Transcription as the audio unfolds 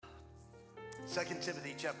2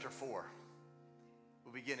 Timothy chapter 4.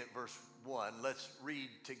 We'll begin at verse 1. Let's read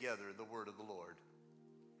together the word of the Lord.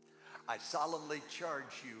 I solemnly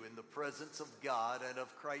charge you in the presence of God and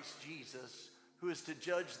of Christ Jesus, who is to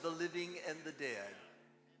judge the living and the dead,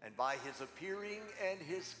 and by his appearing and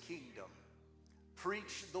his kingdom,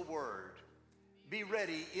 preach the word. Be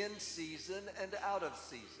ready in season and out of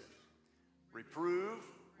season. Reprove,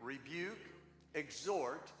 rebuke,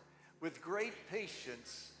 exhort with great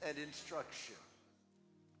patience and instruction.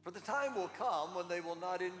 For the time will come when they will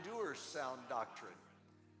not endure sound doctrine,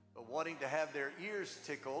 but wanting to have their ears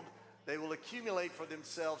tickled, they will accumulate for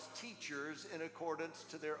themselves teachers in accordance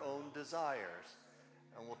to their own desires,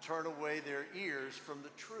 and will turn away their ears from the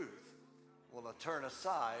truth, will turn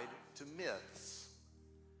aside to myths.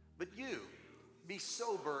 But you, be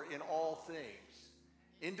sober in all things,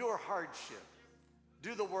 endure hardship,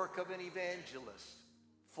 do the work of an evangelist,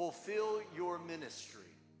 fulfill your ministry.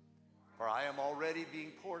 For I am already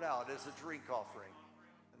being poured out as a drink offering,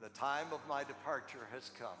 and the time of my departure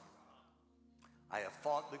has come. I have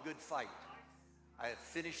fought the good fight. I have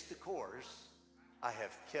finished the course. I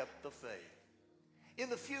have kept the faith.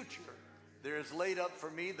 In the future, there is laid up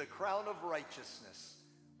for me the crown of righteousness,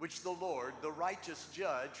 which the Lord, the righteous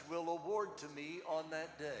judge, will award to me on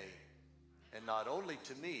that day. And not only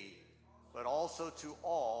to me, but also to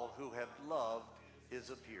all who have loved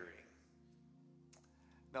his appearing.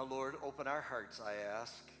 Now, Lord, open our hearts, I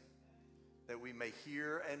ask, that we may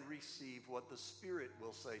hear and receive what the Spirit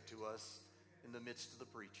will say to us in the midst of the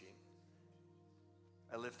preaching.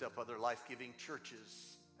 I lift up other life-giving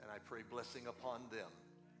churches, and I pray blessing upon them.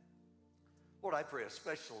 Lord, I pray a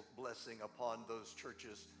special blessing upon those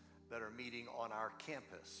churches that are meeting on our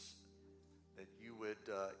campus, that you would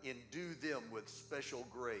endue them with special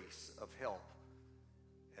grace of help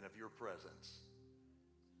and of your presence.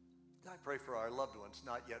 I pray for our loved ones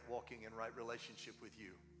not yet walking in right relationship with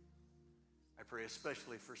you. I pray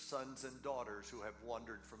especially for sons and daughters who have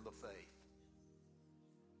wandered from the faith.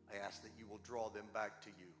 I ask that you will draw them back to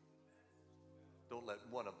you. Don't let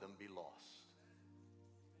one of them be lost.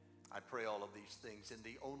 I pray all of these things in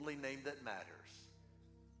the only name that matters,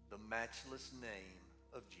 the matchless name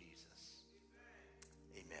of Jesus.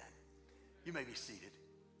 Amen. You may be seated.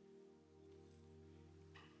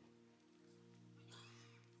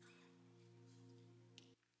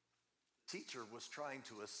 Teacher was trying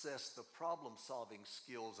to assess the problem-solving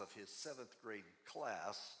skills of his 7th grade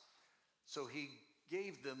class, so he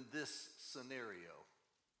gave them this scenario.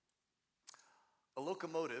 A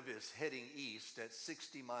locomotive is heading east at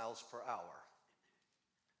 60 miles per hour.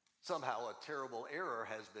 Somehow a terrible error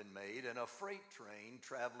has been made, and a freight train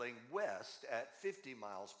traveling west at 50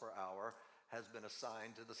 miles per hour has been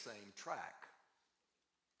assigned to the same track.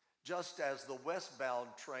 Just as the westbound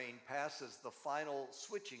train passes the final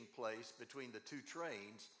switching place between the two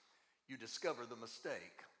trains, you discover the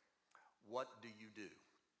mistake. What do you do?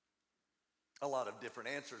 A lot of different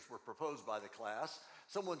answers were proposed by the class.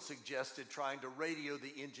 Someone suggested trying to radio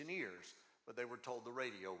the engineers, but they were told the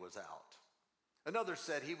radio was out. Another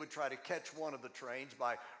said he would try to catch one of the trains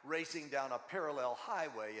by racing down a parallel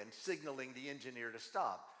highway and signaling the engineer to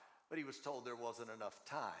stop, but he was told there wasn't enough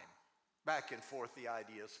time. Back and forth the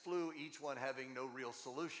ideas flew, each one having no real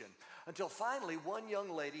solution, until finally one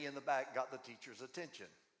young lady in the back got the teacher's attention.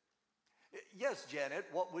 Yes, Janet,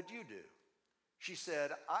 what would you do? She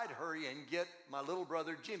said, I'd hurry and get my little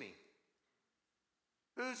brother Jimmy.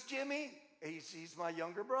 Who's Jimmy? He's my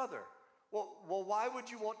younger brother. Well, why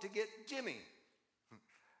would you want to get Jimmy?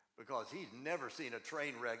 Because he's never seen a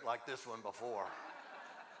train wreck like this one before.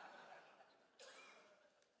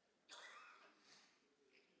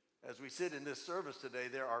 As we sit in this service today,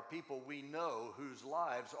 there are people we know whose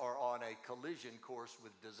lives are on a collision course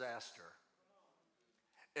with disaster.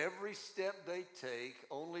 Every step they take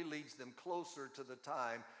only leads them closer to the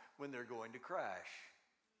time when they're going to crash.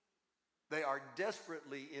 They are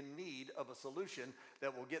desperately in need of a solution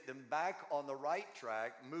that will get them back on the right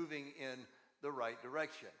track, moving in the right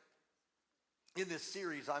direction. In this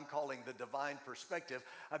series I'm calling The Divine Perspective,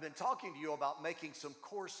 I've been talking to you about making some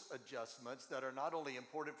course adjustments that are not only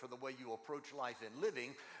important for the way you approach life and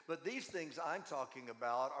living, but these things I'm talking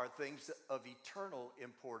about are things of eternal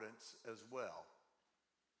importance as well.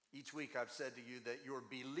 Each week I've said to you that your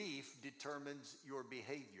belief determines your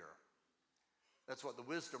behavior. That's what the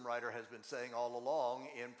wisdom writer has been saying all along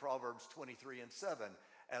in Proverbs 23:7.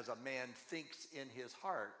 As a man thinks in his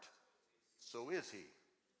heart, so is he.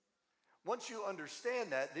 Once you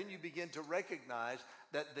understand that, then you begin to recognize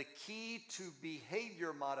that the key to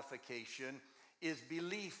behavior modification is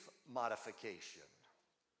belief modification.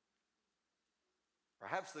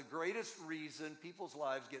 Perhaps the greatest reason people's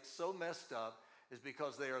lives get so messed up is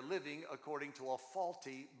because they are living according to a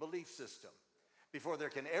faulty belief system. Before there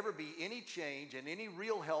can ever be any change and any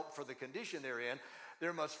real help for the condition they're in,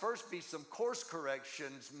 there must first be some course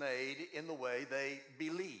corrections made in the way they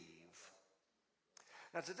believe.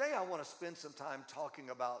 Now, today I want to spend some time talking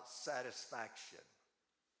about satisfaction.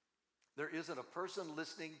 There isn't a person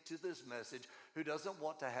listening to this message who doesn't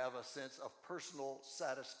want to have a sense of personal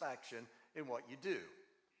satisfaction in what you do.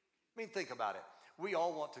 I mean, think about it. We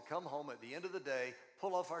all want to come home at the end of the day,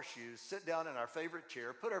 pull off our shoes, sit down in our favorite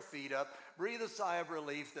chair, put our feet up, breathe a sigh of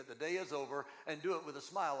relief that the day is over, and do it with a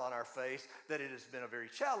smile on our face that it has been a very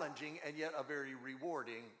challenging and yet a very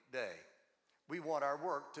rewarding day. We want our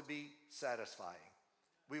work to be satisfying.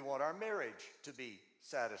 We want our marriage to be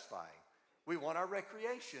satisfying. We want our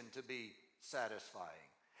recreation to be satisfying.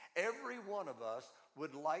 Every one of us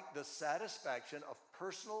would like the satisfaction of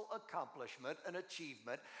personal accomplishment and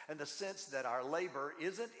achievement and the sense that our labor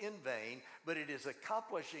isn't in vain, but it is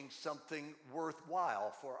accomplishing something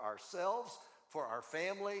worthwhile for ourselves, for our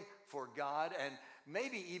family, for God, and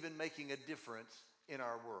maybe even making a difference in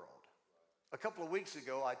our world. A couple of weeks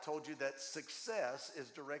ago, I told you that success is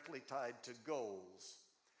directly tied to goals.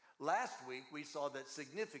 Last week, we saw that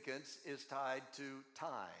significance is tied to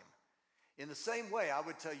time. In the same way, I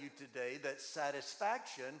would tell you today that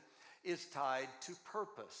satisfaction is tied to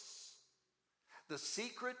purpose. The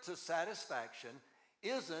secret to satisfaction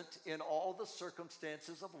isn't in all the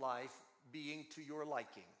circumstances of life being to your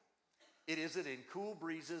liking. It isn't in cool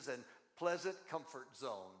breezes and pleasant comfort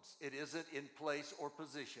zones. It isn't in place or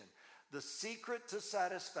position. The secret to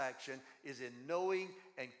satisfaction is in knowing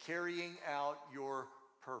and carrying out your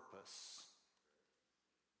purpose.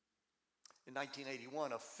 In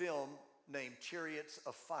 1981, a film named Chariots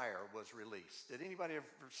of Fire was released. Did anybody ever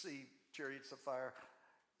see Chariots of Fire?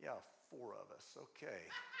 Yeah, 4 of us. Okay.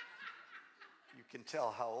 You can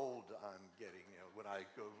tell how old I'm getting, when I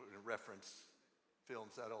go and reference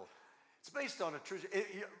films that old. It's based on a true.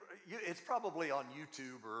 It's probably on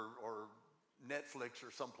YouTube or Netflix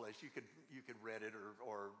or someplace. You could rent it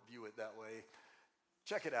or view it that way.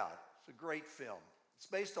 Check it out. It's a great film. It's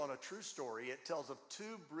based on a true story. It tells of 2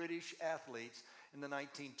 British athletes in the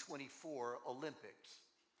 1924 Olympics.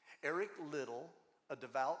 Eric Liddell, a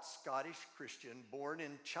devout Scottish Christian born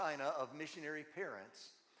in China of missionary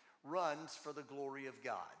parents, runs for the glory of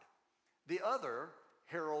God. The other,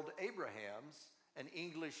 Harold Abrahams, an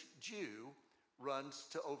English Jew, runs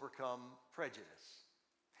to overcome prejudice.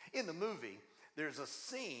 In the movie, there's a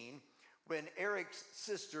scene when Eric's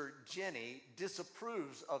sister Jenny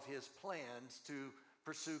disapproves of his plans to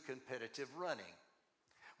pursue competitive running.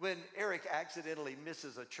 When Eric accidentally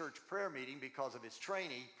misses a church prayer meeting because of his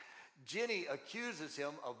training, Jenny accuses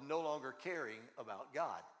him of no longer caring about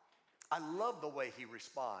God. I love the way he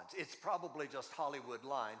responds. It's probably just Hollywood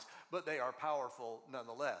lines, but they are powerful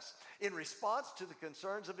nonetheless. In response to the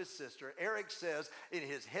concerns of his sister, Eric says in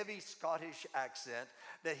his heavy Scottish accent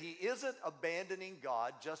that he isn't abandoning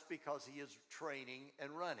God just because he is training and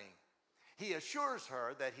running. He assures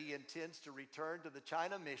her that he intends to return to the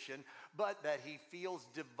China mission, but that he feels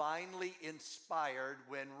divinely inspired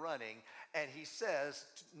when running. And he says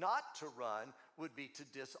not to run would be to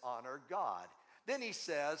dishonor God. Then he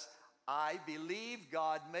says, I believe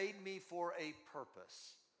God made me for a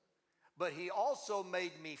purpose, but he also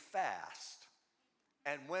made me fast.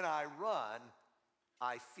 And when I run,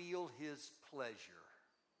 I feel his pleasure.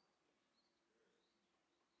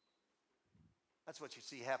 That's what you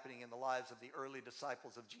see happening in the lives of the early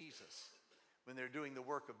disciples of Jesus. When they're doing the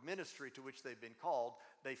work of ministry to which they've been called,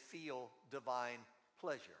 they feel divine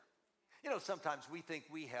pleasure. Sometimes we think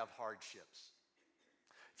we have hardships.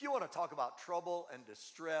 If you want to talk about trouble and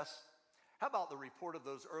distress, how about the report of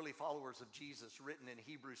those early followers of Jesus written in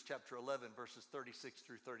Hebrews chapter 11, verses 36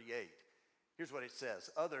 through 38? Here's what it says.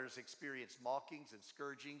 Others experienced mockings and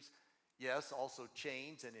scourgings, yes, also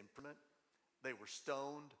chains and imprisonment. They were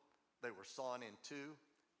stoned. They were sawn in two.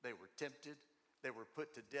 They were tempted. They were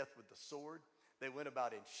put to death with the sword. They went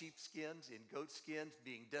about in sheepskins, in goatskins,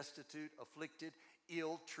 being destitute, afflicted,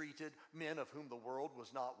 ill-treated, men of whom the world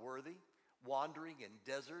was not worthy, wandering in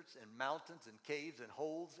deserts and mountains and caves and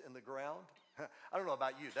holes in the ground. I don't know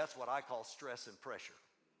about you, that's what I call stress and pressure.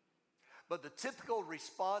 But the typical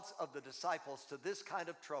response of the disciples to this kind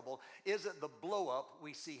of trouble isn't the blow-up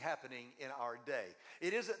we see happening in our day.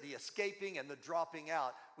 It isn't the escaping and the dropping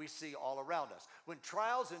out, we see all around us. When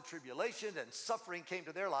trials and tribulation and suffering came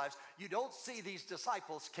to their lives, you don't see these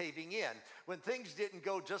disciples caving in. When things didn't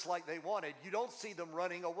go just like they wanted, you don't see them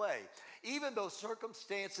running away. Even though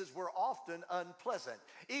circumstances were often unpleasant,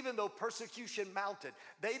 even though persecution mounted,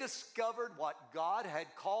 they discovered what God had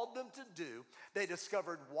called them to do. They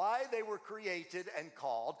discovered why they were created and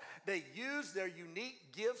called. They used their unique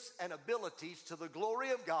gifts and abilities to the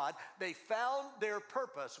glory of God. They found their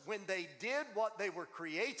purpose. When they did what they were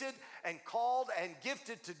created and called and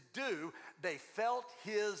gifted to do, they felt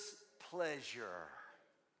His pleasure.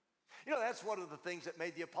 You know, that's one of the things that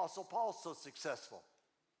made the Apostle Paul so successful.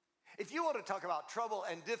 If you want to talk about trouble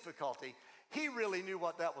and difficulty, he really knew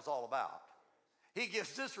what that was all about. He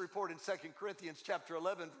gives this report in 2 Corinthians chapter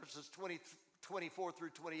 11, verses 24 through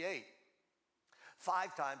 28.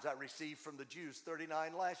 5 times I received from the Jews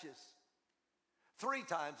 39 lashes. 3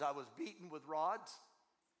 times I was beaten with rods.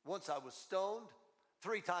 Once I was stoned.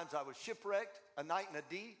 3 times I was shipwrecked. A night and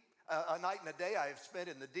a day I have spent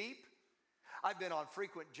in the deep. I've been on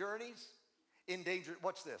frequent journeys, in danger,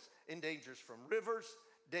 watch this, in dangers from rivers,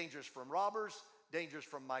 dangers from robbers, dangers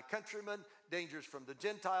from my countrymen, dangers from the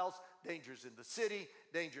Gentiles, dangers in the city,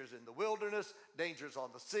 dangers in the wilderness, dangers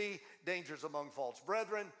on the sea, dangers among false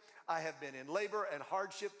brethren. I have been in labor and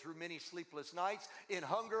hardship through many sleepless nights, in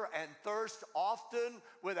hunger and thirst, often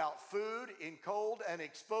without food, in cold and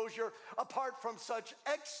exposure. Apart from such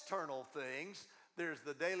external things, there's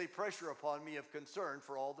the daily pressure upon me of concern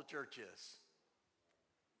for all the churches.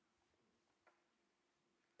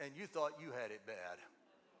 And you thought you had it bad.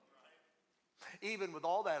 Even with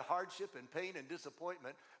all that hardship and pain and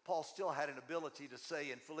disappointment, Paul still had an ability to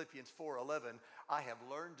say in Philippians 4:11, I have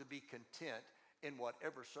learned to be content in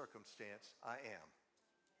whatever circumstance I am.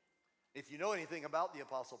 If you know anything about the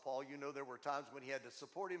Apostle Paul, you know there were times when he had to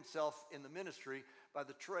support himself in the ministry by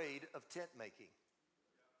the trade of tent making.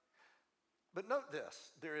 But note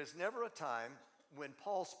this, there is never a time when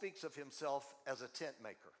Paul speaks of himself as a tent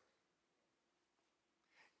maker.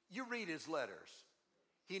 You read his letters.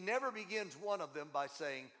 He never begins one of them by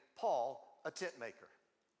saying, Paul, a tent maker.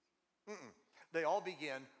 They all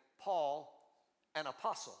begin, Paul, an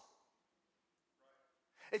apostle.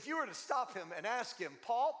 If you were to stop him and ask him,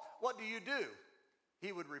 Paul, what do you do?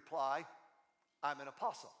 He would reply, I'm an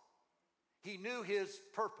apostle. He knew his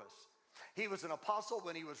purpose. He was an apostle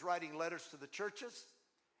when he was writing letters to the churches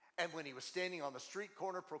and when he was standing on the street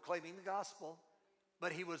corner proclaiming the gospel.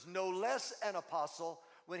 But he was no less an apostle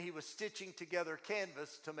when he was stitching together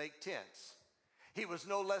canvas to make tents. He was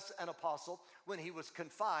no less an apostle when he was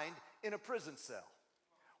confined in a prison cell.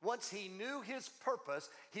 Once he knew his purpose,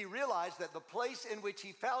 he realized that the place in which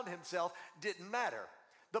he found himself didn't matter.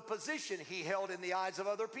 The position he held in the eyes of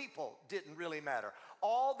other people didn't really matter.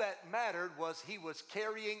 All that mattered was he was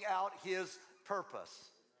carrying out his purpose.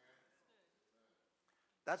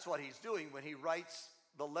 That's what he's doing when he writes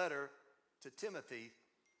the letter to Timothy,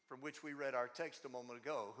 from which we read our text a moment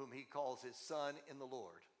ago, whom he calls his son in the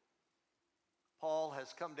Lord. Paul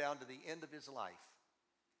has come down to the end of his life.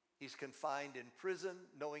 He's confined in prison,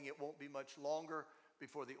 knowing it won't be much longer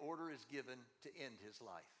before the order is given to end his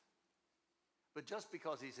life. But just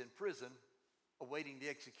because he's in prison, awaiting the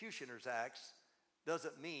executioner's axe,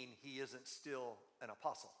 doesn't mean he isn't still an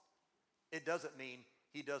apostle. It doesn't mean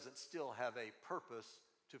he doesn't still have a purpose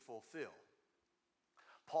to fulfill.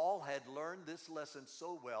 Paul had learned this lesson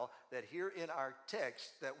so well that here in our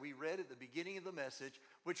text that we read at the beginning of the message,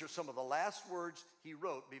 which are some of the last words he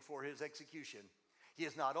wrote before his execution, he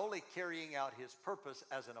is not only carrying out his purpose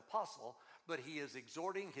as an apostle, but he is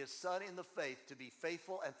exhorting his son in the faith to be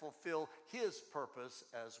faithful and fulfill his purpose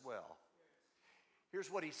as well.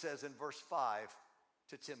 Here's what he says in verse 5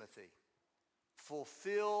 to Timothy.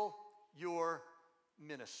 Fulfill your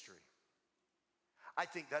ministry. I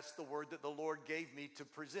think that's the word that the Lord gave me to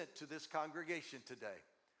present to this congregation today.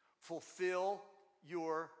 Fulfill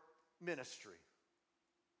your ministry.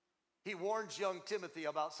 He warns young Timothy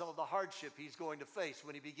about some of the hardship he's going to face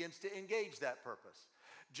when he begins to engage that purpose.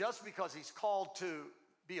 Just because he's called to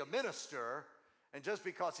be a minister and just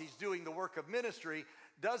because he's doing the work of ministry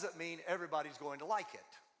doesn't mean everybody's going to like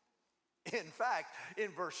it. In fact,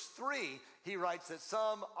 in verse 3, he writes that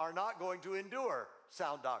some are not going to endure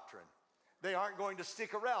sound doctrine. They aren't going to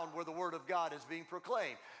stick around where the word of God is being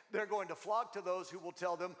proclaimed. They're going to flock to those who will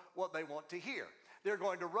tell them what they want to hear. They're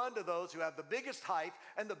going to run to those who have the biggest hype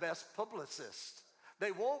and the best publicists.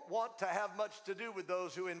 They won't want to have much to do with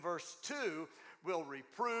those who in verse 2 will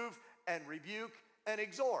reprove and rebuke and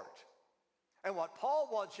exhort. And what Paul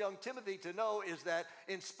wants young Timothy to know is that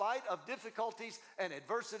in spite of difficulties and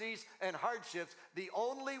adversities and hardships, the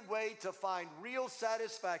only way to find real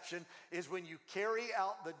satisfaction is when you carry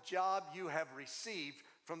out the job you have received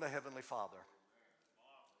from the Heavenly Father.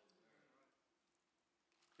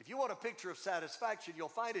 If you want a picture of satisfaction, you'll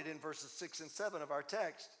find it in verses 6 and 7 of our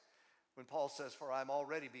text when Paul says, "For I am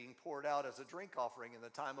already being poured out as a drink offering, and the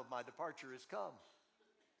time of my departure is come.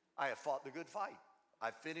 I have fought the good fight.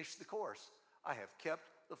 I've finished the course. I have kept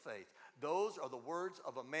the faith." Those are the words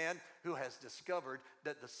of a man who has discovered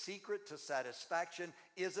that the secret to satisfaction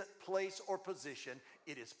isn't place or position,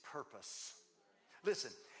 it is purpose.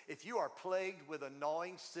 Listen, if you are plagued with a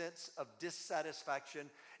gnawing sense of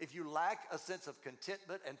dissatisfaction, if you lack a sense of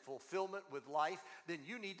contentment and fulfillment with life, then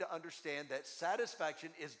you need to understand that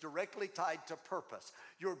satisfaction is directly tied to purpose.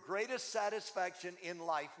 Your greatest satisfaction in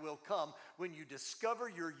life will come when you discover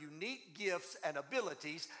your unique gifts and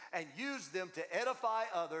abilities and use them to edify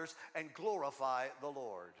others and glorify the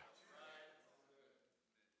Lord.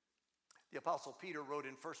 The Apostle Peter wrote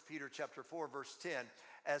in 1 Peter chapter 4, verse 10,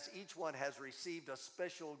 "As each one has received a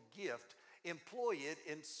special gift, employ it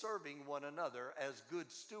in serving one another as good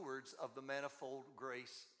stewards of the manifold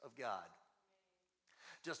grace of God."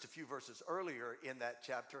 Just a few verses earlier in that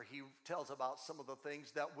chapter, he tells about some of the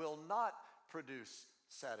things that will not produce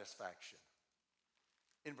satisfaction.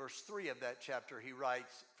 In verse 3 of that chapter, he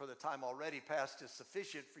writes, "For the time already past is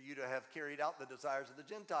sufficient for you to have carried out the desires of the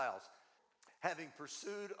Gentiles, having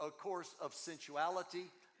pursued a course of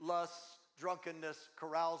sensuality, lusts, drunkenness,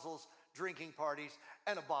 carousals, drinking parties,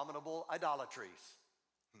 and abominable idolatries."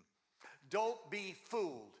 Don't be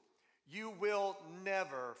fooled. You will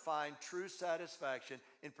never find true satisfaction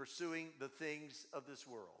in pursuing the things of this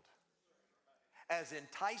world. As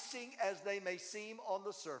enticing as they may seem on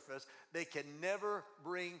the surface, they can never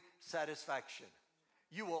bring satisfaction.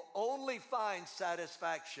 You will only find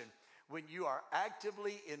satisfaction when you are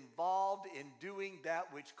actively involved in doing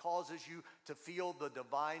that which causes you to feel the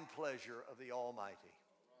divine pleasure of the Almighty.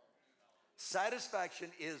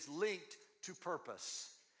 Satisfaction is linked to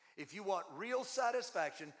purpose. If you want real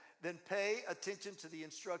satisfaction, then pay attention to the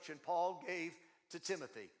instruction Paul gave to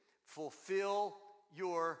Timothy. Fulfill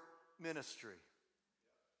your ministry.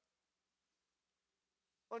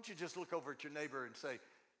 Why don't you just look over at your neighbor and say,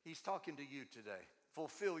 "He's talking to you today.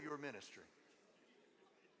 Fulfill your ministry."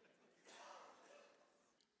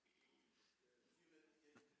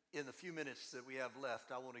 In the few minutes that we have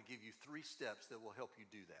left, I want to give you 3 steps that will help you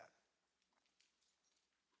do that.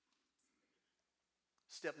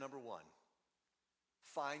 Step number 1,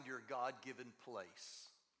 find your God-given place.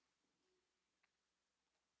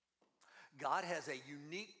 God has a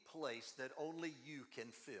unique place that only you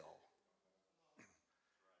can fill.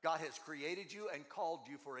 God has created you and called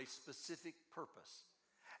you for a specific purpose.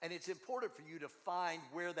 And it's important for you to find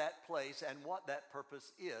where that place and what that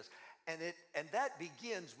purpose is. And that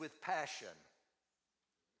begins with passion.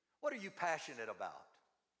 What are you passionate about?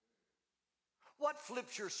 What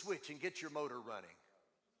flips your switch and gets your motor running?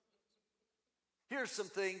 Here's some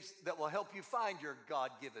things that will help you find your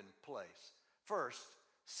God-given place. First,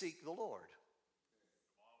 seek the Lord.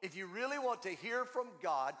 If you really want to hear from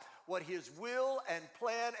God what His will and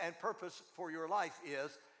plan and purpose for your life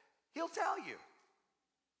is, He'll tell you.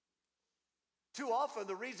 Too often,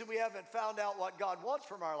 the reason we haven't found out what God wants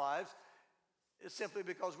from our lives is simply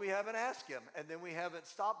because we haven't asked Him, and then we haven't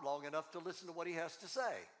stopped long enough to listen to what He has to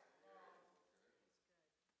say.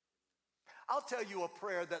 I'll tell you a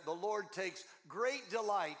prayer that the Lord takes great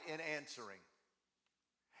delight in answering.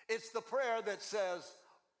 It's the prayer that says,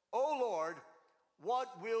 "Oh Lord,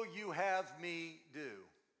 what will you have me do?"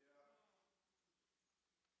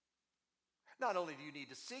 Not only do you need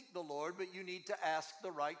to seek the Lord, but you need to ask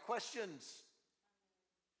the right questions.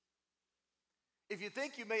 If you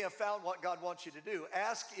think you may have found what God wants you to do,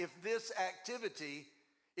 ask if this activity,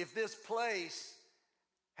 if this place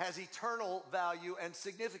has eternal value and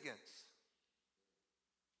significance.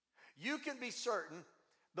 You can be certain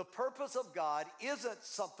the purpose of God isn't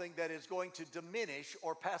something that is going to diminish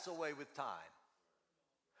or pass away with time.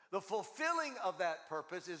 The fulfilling of that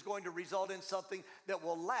purpose is going to result in something that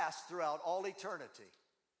will last throughout all eternity.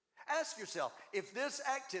 Ask yourself if this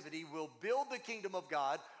activity will build the kingdom of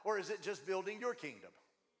God, or is it just building your kingdom?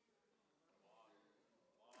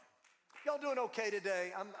 Y'all doing okay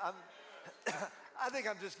today? I think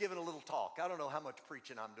I'm just giving a little talk. I don't know how much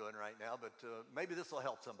preaching I'm doing right now, but maybe this will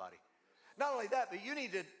help somebody. Not only that, but you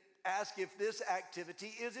need to ask if this activity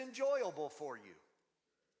is enjoyable for you.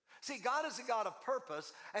 See, God is a God of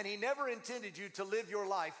purpose, and He never intended you to live your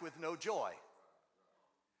life with no joy.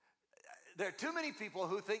 There are too many people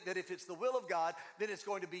who think that if it's the will of God, then it's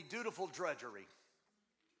going to be dutiful drudgery.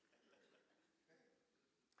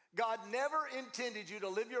 God never intended you to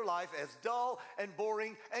live your life as dull and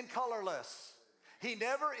boring and colorless. He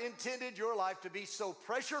never intended your life to be so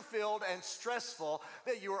pressure-filled and stressful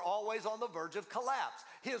that you are always on the verge of collapse.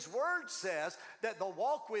 His word says that the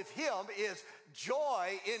walk with him is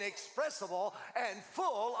joy inexpressible and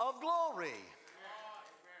full of glory.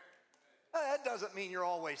 Now, that doesn't mean you're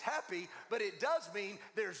always happy, but it does mean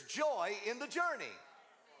there's joy in the journey.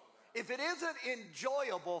 If it isn't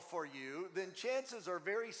enjoyable for you, then chances are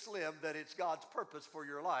very slim that it's God's purpose for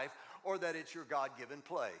your life or that it's your God-given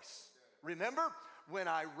place. Remember, when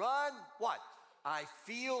I run, what? I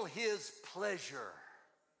feel his pleasure.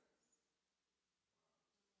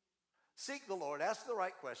 Seek the Lord, ask the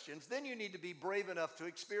right questions, then you need to be brave enough to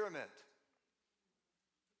experiment.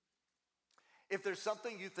 If there's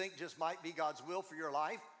something you think just might be God's will for your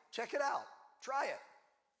life, check it out. Try it.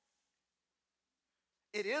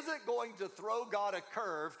 It isn't going to throw God a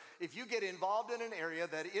curve if you get involved in an area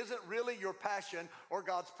that isn't really your passion or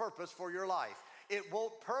God's purpose for your life. It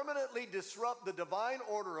won't permanently disrupt the divine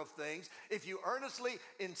order of things if you earnestly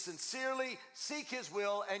and sincerely seek his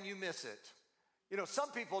will and you miss it. You know,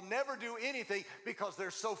 some people never do anything because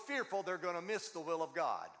they're so fearful they're going to miss the will of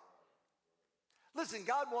God. Listen,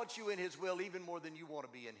 God wants you in his will even more than you want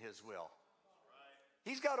to be in his will.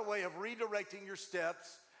 He's got a way of redirecting your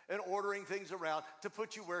steps and ordering things around to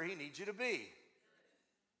put you where he needs you to be.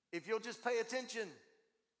 If you'll just pay attention.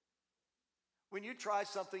 When you try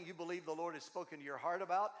something you believe the Lord has spoken to your heart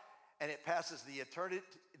about and it passes the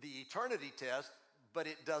eternity test, but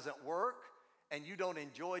it doesn't work and you don't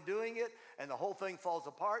enjoy doing it and the whole thing falls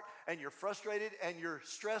apart and you're frustrated and you're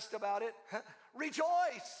stressed about it, rejoice.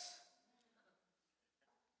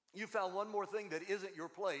 You found one more thing that isn't your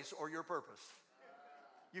place or your purpose.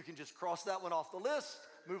 You can just cross that one off the list,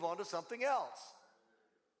 move on to something else.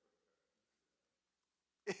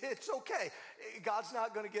 It's okay. God's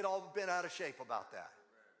not going to get all bent out of shape about that.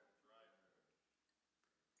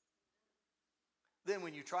 Then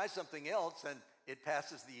when you try something else and it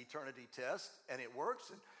passes the eternity test and it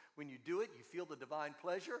works, and when you do it, you feel the divine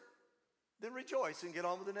pleasure, then rejoice and get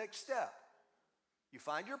on with the next step. You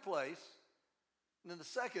find your place, and then the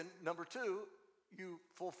second, number two, you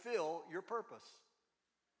fulfill your purpose.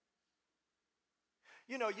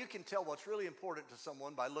 You know, you can tell what's really important to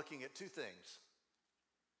someone by looking at two things: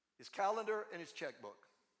 his calendar and his checkbook.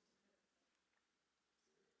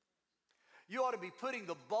 You ought to be putting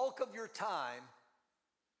the bulk of your time,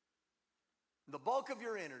 the bulk of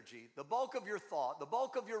your energy, the bulk of your thought, the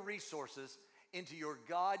bulk of your resources into your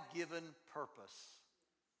God-given purpose.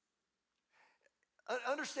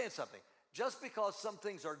 Understand something. Just because some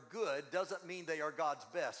things are good doesn't mean they are God's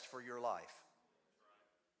best for your life.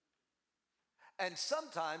 And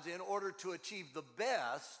sometimes in order to achieve the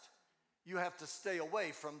best, you have to stay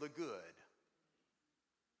away from the good.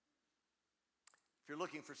 If you're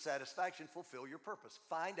looking for satisfaction, fulfill your purpose.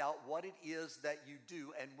 Find out what it is that you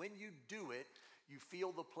do, and when you do it, you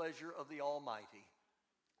feel the pleasure of the Almighty,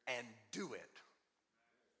 and do it.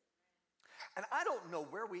 And I don't know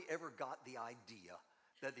where we ever got the idea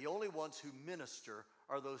that the only ones who minister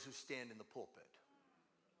are those who stand in the pulpit.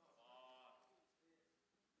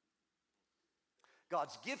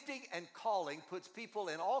 God's gifting and calling puts people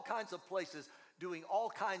in all kinds of places doing all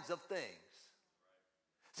kinds of things.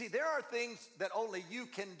 See, there are things that only you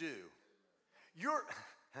can do. You're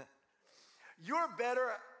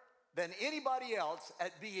better than anybody else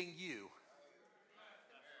at being you.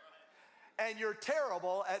 And you're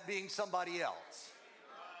terrible at being somebody else.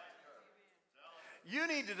 You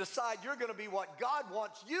need to decide you're going to be what God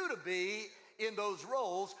wants you to be in those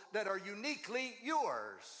roles that are uniquely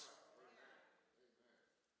yours.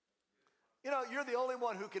 You know, you're the only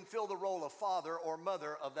one who can fill the role of father or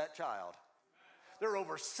mother of that child. There are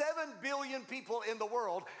over 7 billion people in the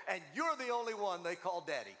world, and you're the only one they call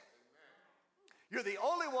daddy. You're the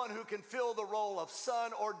only one who can fill the role of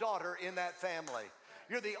son or daughter in that family.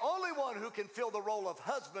 You're the only one who can fill the role of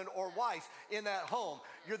husband or wife in that home.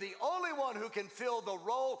 You're the only one who can fill the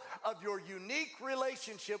role of your unique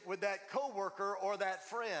relationship with that coworker or that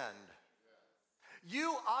friend.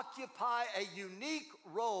 You occupy a unique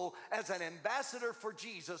role as an ambassador for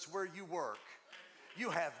Jesus where you work. You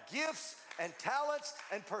have gifts and talents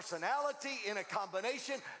and personality in a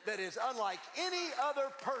combination that is unlike any other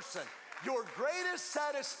person. Your greatest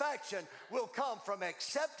satisfaction will come from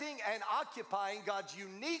accepting and occupying God's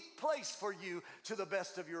unique place for you to the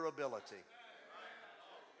best of your ability.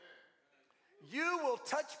 You will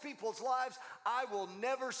touch people's lives I will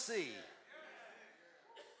never see.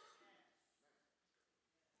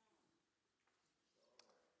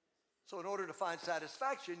 So in order to find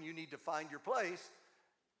satisfaction, you need to find your place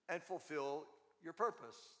and fulfill your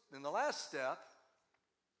purpose. Then the last step,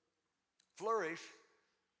 flourish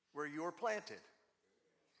where you're planted.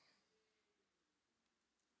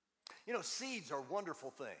 You know, seeds are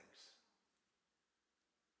wonderful things.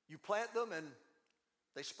 You plant them and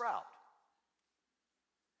they sprout.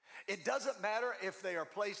 It doesn't matter if they are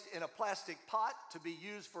placed in a plastic pot to be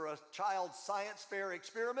used for a child's science fair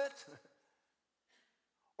experiment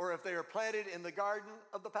or if they are planted in the garden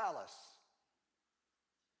of the palace.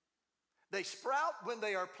 They sprout when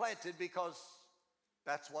they are planted because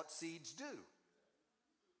that's what seeds do.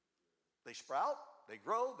 They sprout, they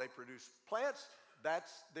grow, they produce plants.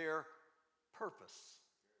 That's their purpose.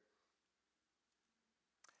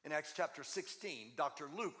 In Acts chapter 16, Dr.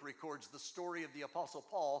 Luke records the story of the Apostle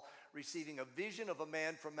Paul receiving a vision of a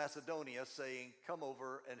man from Macedonia saying, "Come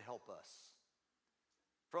over and help us."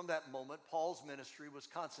 From that moment, Paul's ministry was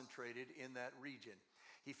concentrated in that region.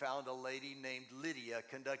 He found a lady named Lydia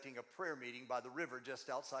conducting a prayer meeting by the river just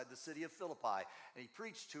outside the city of Philippi, and he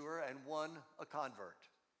preached to her and won a convert.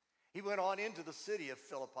 He went on into the city of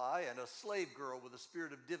Philippi, and a slave girl with a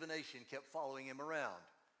spirit of divination kept following him around.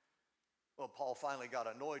 Well, Paul finally got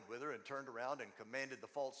annoyed with her and turned around and commanded the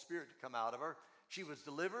false spirit to come out of her. She was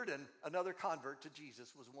delivered, and another convert to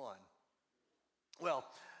Jesus was won. Well,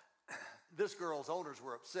 this girl's owners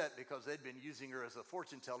were upset because they'd been using her as a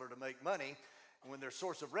fortune teller to make money. And when their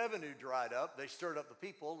source of revenue dried up, they stirred up the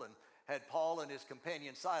people and had Paul and his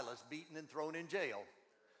companion Silas beaten and thrown in jail.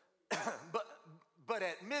 But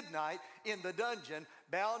at midnight in the dungeon,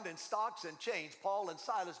 bound in stocks and chains, Paul and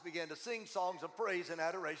Silas began to sing songs of praise and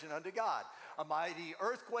adoration unto God. A mighty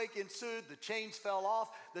earthquake ensued. The chains fell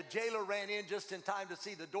off. The jailer ran in just in time to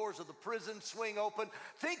see the doors of the prison swing open.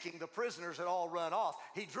 Thinking the prisoners had all run off,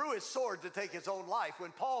 he drew his sword to take his own life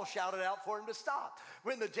when Paul shouted out for him to stop.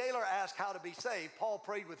 When the jailer asked how to be saved, Paul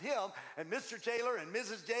prayed with him, and Mr. Jailer and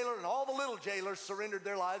Mrs. Jailer and all the little jailers surrendered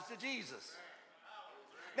their lives to Jesus.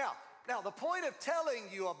 Now, the point of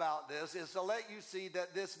telling you about this is to let you see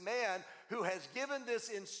that this man who has given this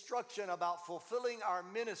instruction about fulfilling our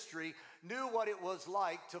ministry knew what it was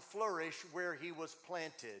like to flourish where he was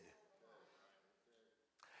planted.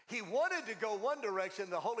 He wanted to go one direction.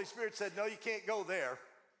 The Holy Spirit said, no, you can't go there.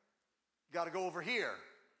 You got to go over here.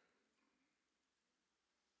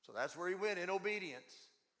 So that's where he went in obedience.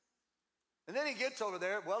 And then he gets over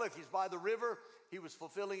there. Well, if he's by the river, he was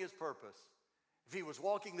fulfilling his purpose. If he was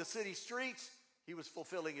walking the city streets, he was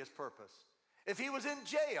fulfilling his purpose. If he was in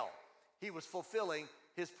jail, he was fulfilling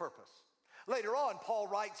his purpose. Later on, Paul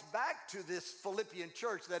writes back to this Philippian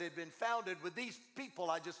church that had been founded with these people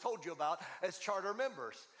I just told you about as charter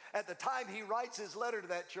members. At the time he writes his letter to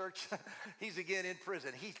that church, he's again in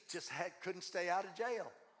prison. He just couldn't stay out of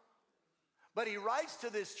jail. But he writes to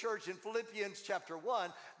this church in Philippians chapter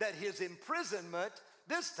 1 that his imprisonment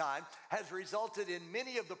this time has resulted in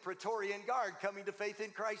many of the Praetorian Guard coming to faith in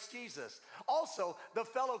Christ Jesus. Also, the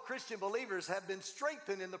fellow Christian believers have been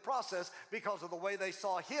strengthened in the process because of the way they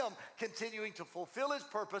saw him continuing to fulfill his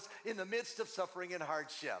purpose in the midst of suffering and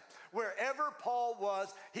hardship. Wherever Paul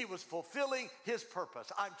was, he was fulfilling his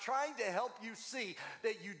purpose. I'm trying to help you see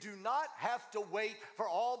that you do not have to wait for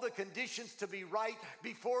all the conditions to be right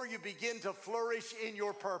before you begin to flourish in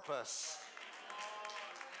your purpose.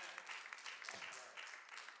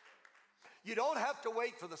 You don't have to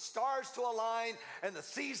wait for the stars to align and the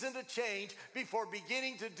season to change before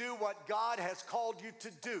beginning to do what God has called you to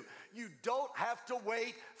do. You don't have to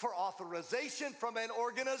wait for authorization from an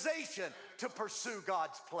organization to pursue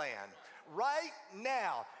God's plan. Right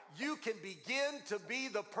now, you can begin to be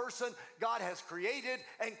the person God has created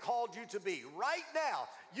and called you to be. Right now,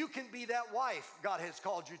 you can be that wife God has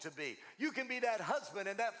called you to be. You can be that husband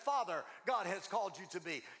and that father God has called you to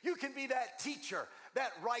be. You can be that teacher,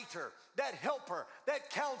 that writer, that helper, that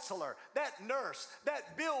counselor, that nurse,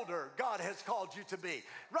 that builder God has called you to be.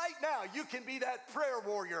 Right now, you can be that prayer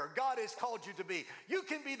warrior God has called you to be. You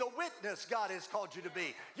can be the witness God has called you to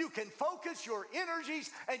be. You can focus your energies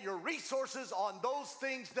and your resources on those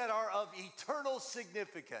things that are of eternal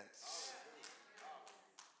significance.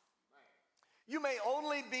 You may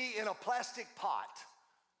only be in a plastic pot,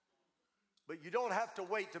 but you don't have to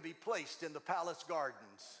wait to be placed in the palace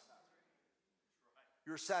gardens.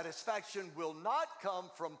 Your satisfaction will not come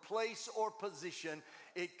from place or position.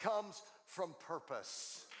 It comes from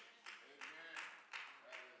purpose.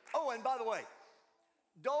 Oh, and by the way,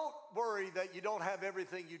 don't worry that you don't have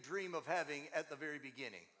everything you dream of having at the very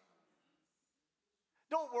beginning.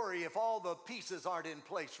 Don't worry if all the pieces aren't in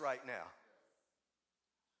place right now.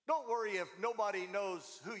 Don't worry if nobody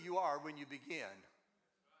knows who you are when you begin.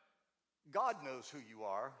 God knows who you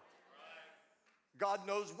are. God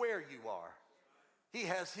knows where you are. He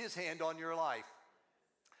has his hand on your life.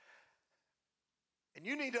 And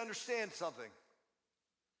you need to understand something.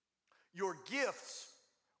 Your gifts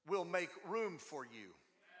will make room for you.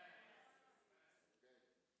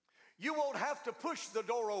 You won't have to push the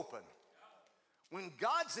door open. When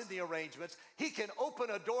God's in the arrangements, he can open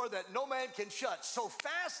a door that no man can shut so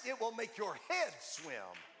fast it will make your head swim.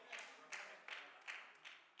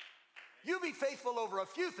 You be faithful over a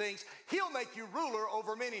few things, he'll make you ruler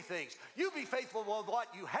over many things. You be faithful with what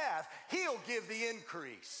you have, he'll give the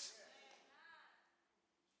increase.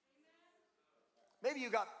 Maybe you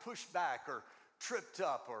got pushed back or tripped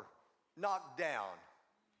up or knocked down.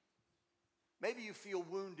 Maybe you feel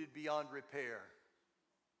wounded beyond repair.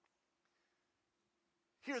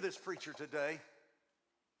 Hear this, preacher, today.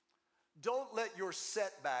 Don't let your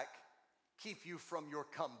setback keep you from your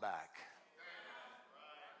comeback.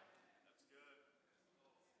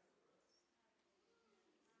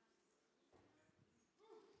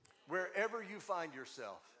 Wherever you find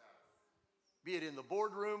yourself, be it in the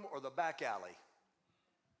boardroom or the back alley,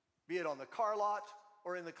 be it on the car lot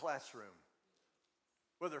or in the classroom,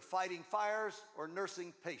 whether fighting fires or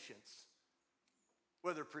nursing patients,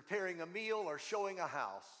 whether preparing a meal or showing a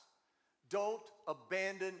house, don't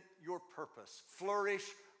abandon your purpose. Flourish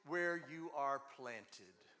where you are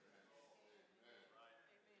planted.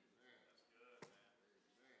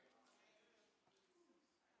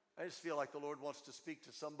 I just feel like the Lord wants to speak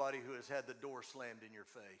to somebody who has had the door slammed in your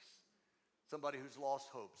face, somebody who's lost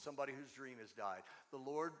hope, somebody whose dream has died. The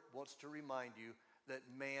Lord wants to remind you that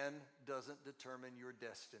man doesn't determine your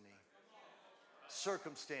destiny.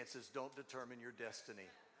 Circumstances don't determine your destiny.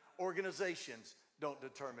 Organizations don't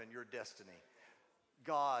determine your destiny.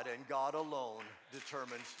 God and God alone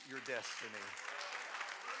determines your destiny.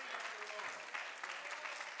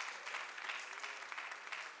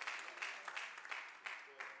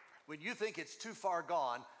 When you think it's too far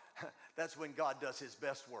gone, that's when God does his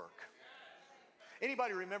best work.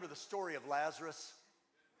 Anybody remember the story of Lazarus?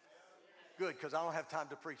 Good, because I don't have time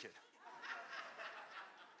to preach it.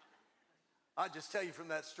 I'll just tell you from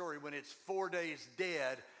that story, when it's 4 days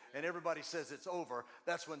dead and everybody says it's over,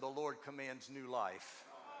 that's when the Lord commands new life.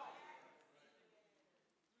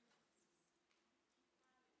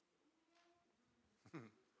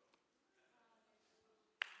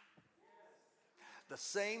 The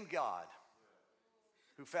same God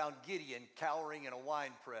who found Gideon cowering in a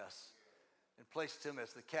wine press and placed him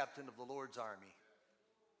as the captain of the Lord's army.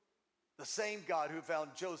 The same God who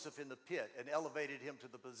found Joseph in the pit and elevated him to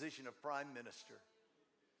the position of prime minister.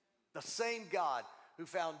 The same God who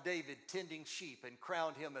found David tending sheep and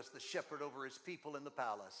crowned him as the shepherd over his people in the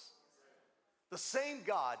palace. The same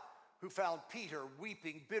God who found Peter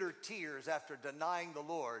weeping bitter tears after denying the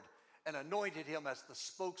Lord and anointed him as the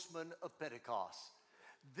spokesman of Pentecost.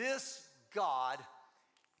 This God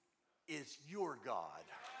is your God.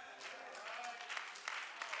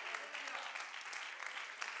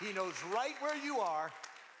 He knows right where you are.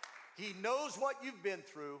 He knows what you've been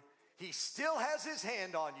through. He still has his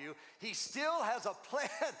hand on you. He still has a plan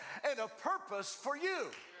and a purpose for you.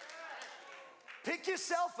 Pick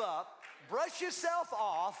yourself up, brush yourself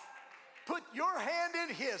off, put your hand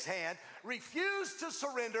in his hand, refuse to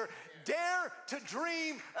surrender, dare to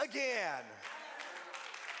dream again.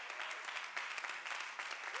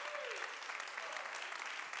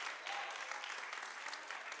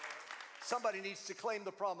 Somebody needs to claim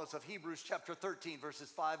the promise of Hebrews chapter 13, verses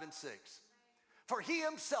 5 and 6. For he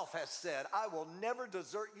himself has said, I will never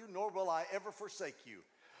desert you, nor will I ever forsake you,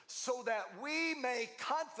 so that we may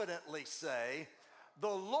confidently say, the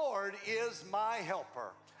Lord is my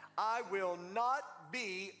helper. I will not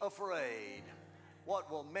be afraid. What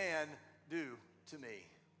will man do to me?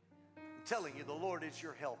 I'm telling you, the Lord is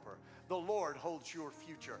your helper. The Lord holds your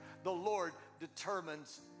future. The Lord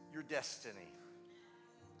determines your destiny.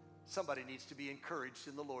 Somebody needs to be encouraged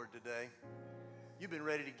in the Lord today. You've been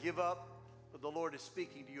ready to give up, but the Lord is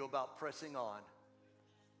speaking to you about pressing on.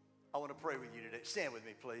 I want to pray with you today. Stand with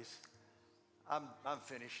me, please. I'm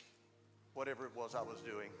finished, whatever it was I was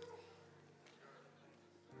doing.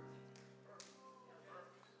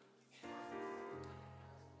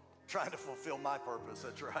 Trying to fulfill my purpose,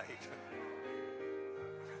 that's right.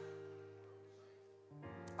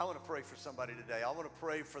 I want to pray for somebody today. I want to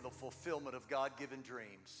pray for the fulfillment of God-given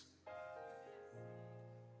dreams.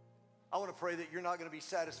 I want to pray that you're not going to be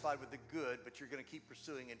satisfied with the good, but you're going to keep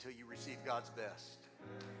pursuing until you receive God's best.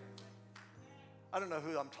 I don't know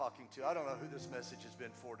who I'm talking to. I don't know who this message has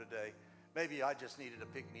been for today. Maybe I just needed to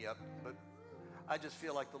pick me up, but I just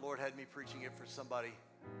feel like the Lord had me preaching it for somebody.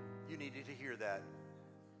 You needed to hear that.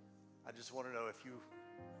 I just want to know if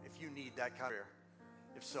you need that kind of prayer.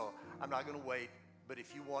 If so, I'm not going to wait, but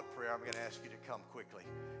if you want prayer, I'm going to ask you to come quickly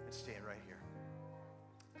and stand right here.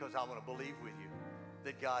 Because I want to believe with you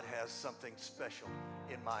that God has something special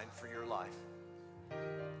in mind for your life.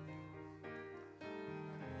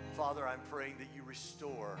 Father, I'm praying that you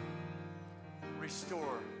restore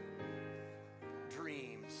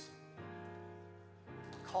dreams,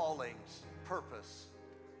 callings, purpose.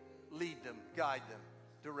 Lead them, guide them,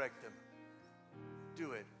 direct them.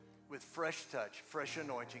 Do it with fresh touch, fresh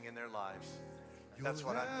anointing in their lives. That's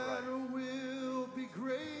what I'm praying. Your ladder will be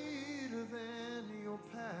greater than